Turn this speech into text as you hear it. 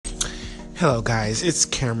Hello, guys. It's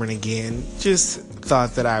Cameron again. Just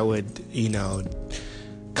thought that I would,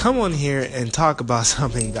 come on here and talk about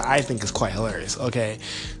something that I think is quite hilarious. Okay.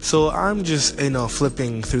 So I'm just,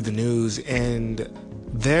 flipping through the news, and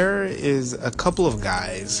there is a couple of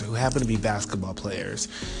guys who happen to be basketball players.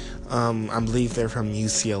 I believe they're from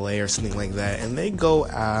UCLA or something like that, and they go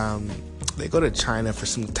to China for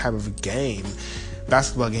some type of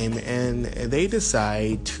basketball game, and they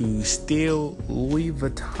decide to steal Louis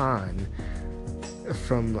Vuitton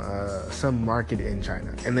from some market in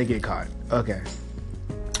China, and they get caught. Okay.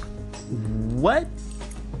 What?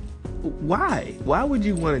 Why? Why would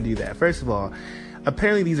you want to do that? First of all,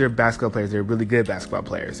 apparently these are basketball players. They're really good basketball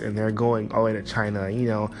players, and they're going all the way to China,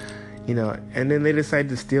 and then they decide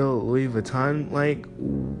to steal Louis Vuitton. Like,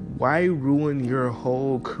 why ruin your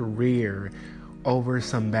whole career over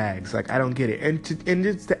some bags? Like, I don't get it. And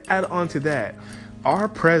just to add on to that, our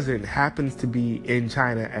president happens to be in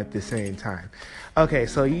China at the same time. Okay,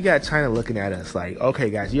 so you got China looking at us like, okay,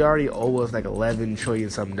 guys, you already owe us like $11 trillion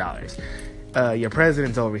something dollars. Your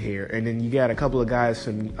president's over here, and then you got a couple of guys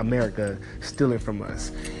from America stealing from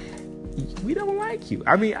us. We don't like you.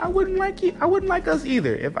 I mean, I wouldn't like you. I wouldn't like us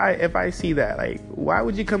either if I see that. Like, why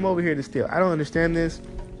would you come over here to steal? I don't understand this.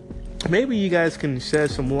 Maybe you guys can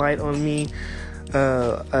shed some light on me.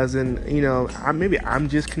 As in, maybe I'm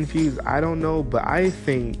just confused. I don't know, but I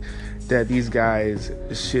think that these guys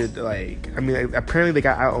should, apparently they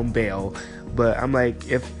got out on bail, but I'm like,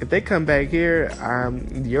 if they come back here,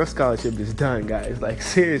 your scholarship is done, guys. Like,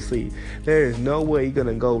 seriously, there is no way you're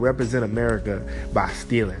gonna go represent America by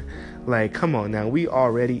stealing. Like, come on now, we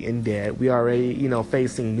already in debt. We already,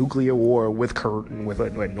 facing nuclear war with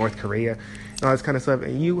North Korea and all this kind of stuff.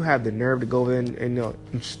 And you have the nerve to go in and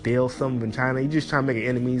steal something in China. You just trying to make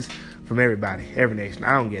enemies from everybody, every nation.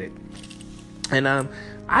 I don't get it. And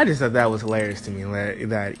I just thought that was hilarious to me.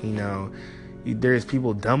 That there's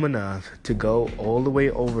people dumb enough to go all the way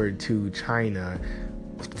over to China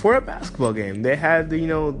for a basketball game. They had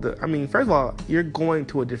first of all, you're going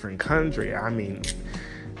to a different country. I mean,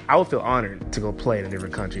 I would feel honored to go play in a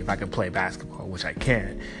different country if I could play basketball, which I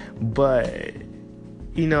can't. But,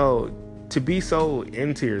 to be so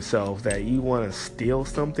into yourself that you want to steal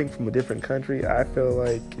something from a different country, I feel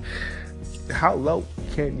like, how low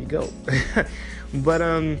can you go? But,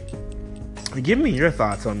 give me your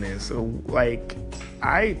thoughts on this. Like,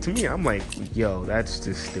 I'm like, yo, that's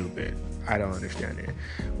just stupid. I don't understand it.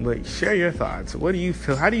 But share your thoughts. What do you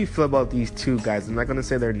feel? How do you feel about these two guys? I'm not going to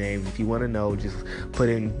say their names. If you want to know, just put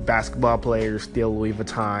in basketball players steal Louis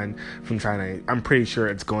Vuitton from China. I'm pretty sure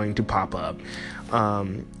it's going to pop up.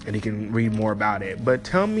 And you can read more about it. But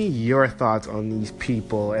tell me your thoughts on these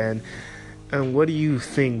people, and what do you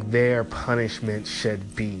think their punishment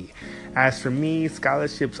should be? As for me,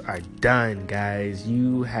 scholarships are done, guys.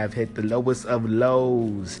 You have hit the lowest of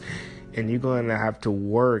lows. And you're going to have to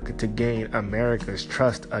work to gain America's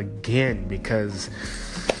trust again, because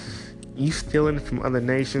you stealing from other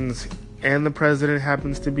nations and the president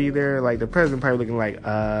happens to be there. Like, the president probably looking like,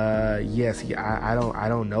 yes, I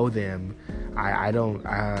don't know them. I don't.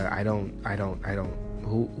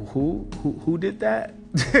 Who did that?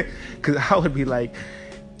 Because I would be like,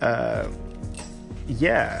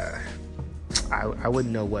 yeah. I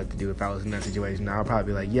wouldn't know what to do if I was in that situation. I would probably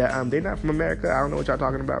be like, yeah, they're not from America. I don't know what y'all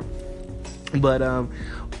talking about. But,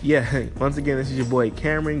 once again, this is your boy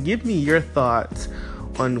Cameron. Give me your thoughts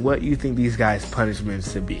on what you think these guys'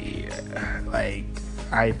 punishments should be. Like,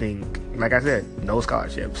 I think, like I said, no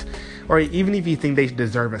scholarships. Or even if you think they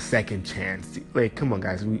deserve a second chance. Like, come on,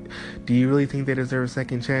 guys. Do you really think they deserve a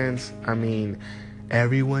second chance? I mean,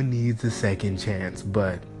 everyone needs a second chance.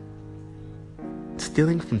 But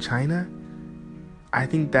stealing from China? I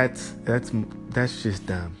think that's just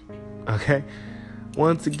dumb. Okay?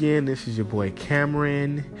 Once again, this is your boy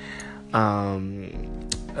Cameron.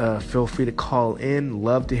 Feel free to call in.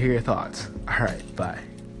 Love to hear your thoughts. All right, bye.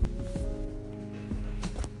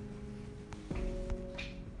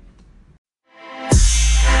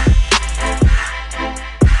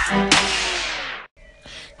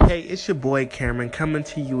 Hey, it's your boy Cameron coming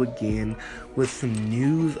to you again with some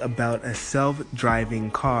news about a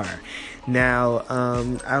self-driving car. Now,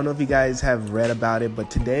 I don't know if you guys have read about it,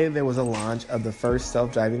 but today there was a launch of the first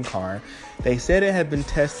self-driving car. They said it had been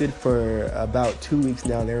tested for about 2 weeks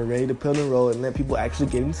now. They were ready to put on the road and let people actually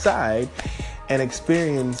get inside and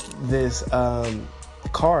experience this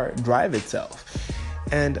car drive itself.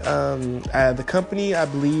 And the company, I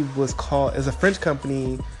believe, is a French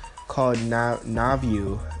company called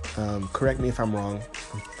Navio. Correct me if I'm wrong.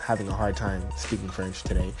 I'm having a hard time speaking French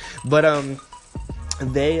today. But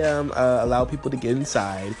they allow people to get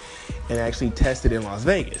inside and actually tested in Las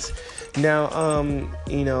Vegas. Now,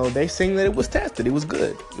 they're saying that it was tested. It was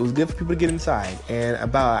good. It was good for people to get inside. And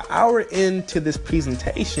about an hour into this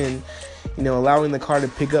presentation, allowing the car to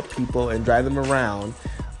pick up people and drive them around,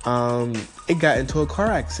 it got into a car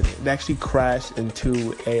accident. It actually crashed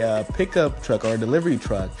into a pickup truck or a delivery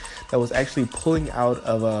truck that was actually pulling out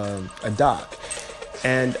of a dock.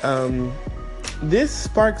 And this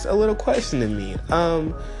sparks a little question in me.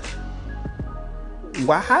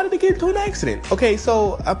 How did it get into an accident? Okay,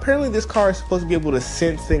 so apparently this car is supposed to be able to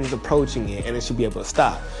sense things approaching it, and it should be able to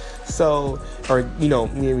stop. So, or,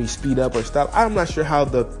 maybe speed up or stop. I'm not sure how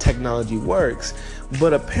the technology works,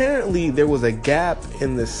 but apparently there was a gap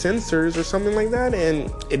in the sensors or something like that, and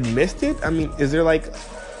it missed it. I mean, is there like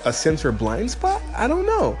a sensor blind spot? I don't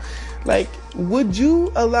know. Like, would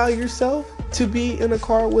you allow yourself to be in a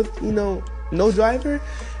car with, no driver?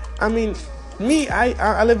 I mean, me,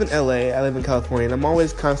 I live in LA, I live in California, and I'm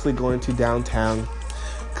always constantly going to downtown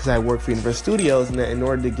because I work for Universal Studios, and in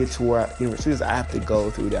order to get to Universal Studios, I have to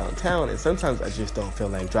go through downtown, and sometimes I just don't feel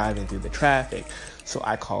like driving through the traffic, so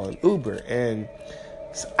I call an Uber, and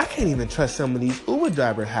so I can't even trust some of these Uber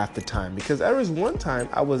drivers half the time, because there was one time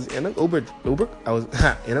I was in an Uber,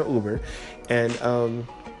 and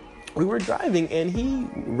we were driving, and he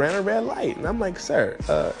ran a red light, and I'm like, sir,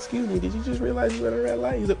 excuse me, did you just realize you ran a red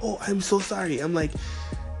light? He's like, oh, I'm so sorry. I'm like,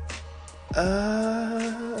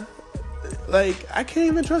 I can't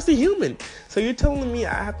even trust a human. So you're telling me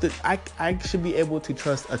I should be able to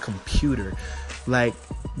trust a computer, like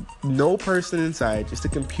no person inside, just a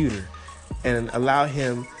computer, and allow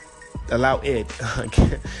it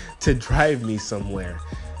to drive me somewhere?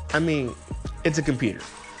 I mean, it's a computer.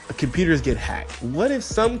 Computers get hacked. What if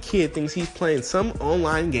some kid thinks he's playing some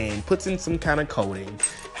online game, puts in some kind of coding,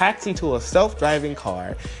 hacks into a self-driving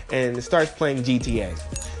car, and starts playing GTA?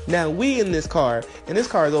 Now we in this car, and this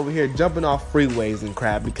car is over here jumping off freeways and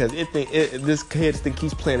crap because this kid thinks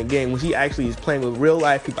he's playing a game when he actually is playing with real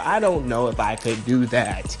life people. I don't know if I could do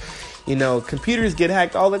that. Computers get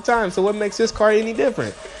hacked all the time, so what makes this car any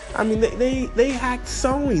different? I mean, they hacked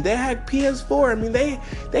Sony, they hacked PS4. I mean,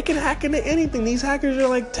 they can hack into anything. These hackers are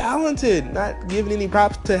like talented. Not giving any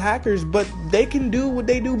props to hackers, but they can do what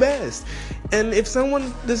they do best. And if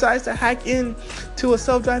someone decides to hack into a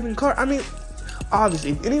self-driving car, I mean,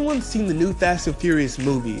 obviously, if anyone's seen the new Fast and Furious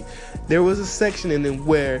movie, there was a section in it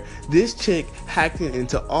where this chick hacked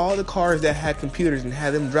into all the cars that had computers and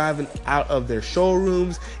had them driving out of their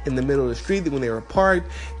showrooms in the middle of the street when they were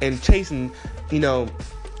parked and chasing,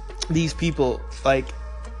 these people. Like,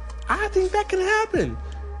 I think that can happen.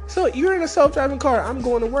 So you're in a self-driving car, I'm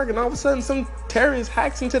going to work, and all of a sudden some terrorist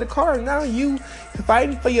hacks into the car, and now you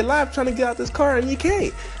fighting for your life trying to get out this car, and you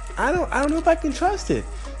can't. I don't know if I can trust it.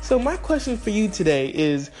 So my question for you today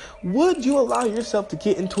is, would you allow yourself to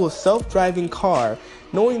get into a self-driving car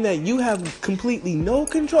knowing that you have completely no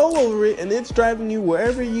control over it and it's driving you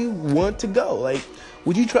wherever you want to go? Like,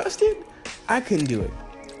 would you trust it? I couldn't do it.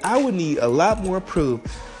 I would need a lot more proof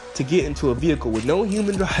to get into a vehicle with no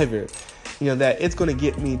human driver, that it's going to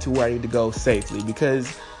get me to where I need to go safely.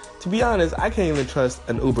 Because, to be honest, I can't even trust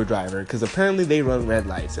an Uber driver because apparently they run red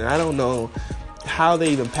lights, and I don't know how they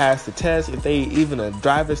even pass the test. If they even a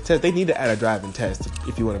driver's test, they need to add a driving test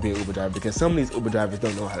if you want to be an Uber driver, because some of these Uber drivers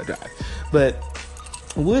don't know how to drive. But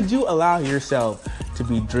would you allow yourself to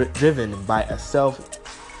be driven by a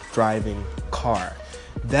self-driving car?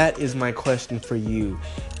 That is my question for you.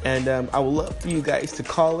 And I would love for you guys to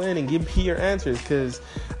call in and give me your answers, because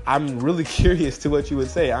I'm really curious to what you would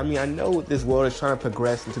say. I mean, I know this world is trying to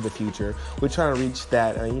progress into the future. We're trying to reach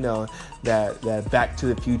that, that Back to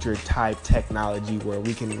the Future type technology where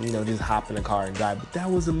we can, just hop in a car and drive. But that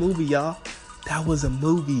was a movie, y'all. That was a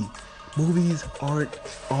movie. Movies aren't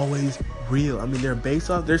always real. I mean, there's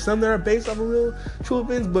some that are based off of real, true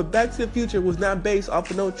events, but Back to the Future was not based off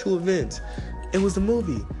of no true events. It was a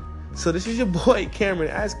movie. So this is your boy Cameron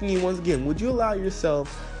asking you once again, would you allow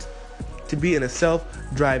yourself to be in a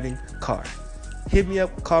self-driving car? Hit me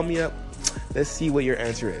up, call me up. Let's see what your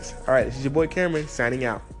answer is. All right, this is your boy Cameron signing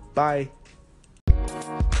out. Bye.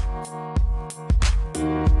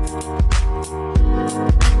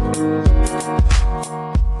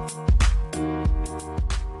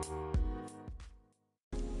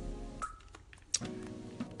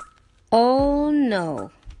 Oh no.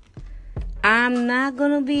 I'm not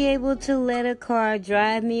going to be able to let a car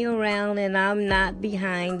drive me around and I'm not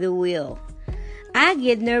behind the wheel. I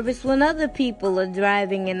get nervous when other people are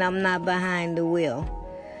driving and I'm not behind the wheel.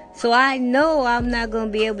 So I know I'm not going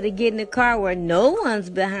to be able to get in a car where no one's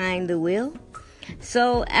behind the wheel.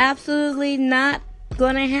 So absolutely not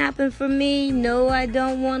going to happen for me. No, I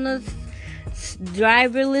don't want to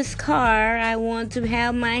driverless car. I want to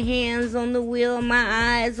have my hands on the wheel,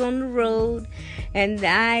 my eyes on the road, and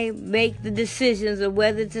I make the decisions of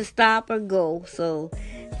whether to stop or go. So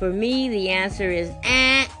for me, the answer is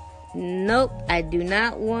nope. I do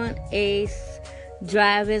not want a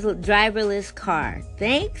driverless car.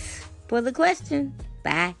 Thanks for the question.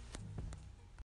 Bye.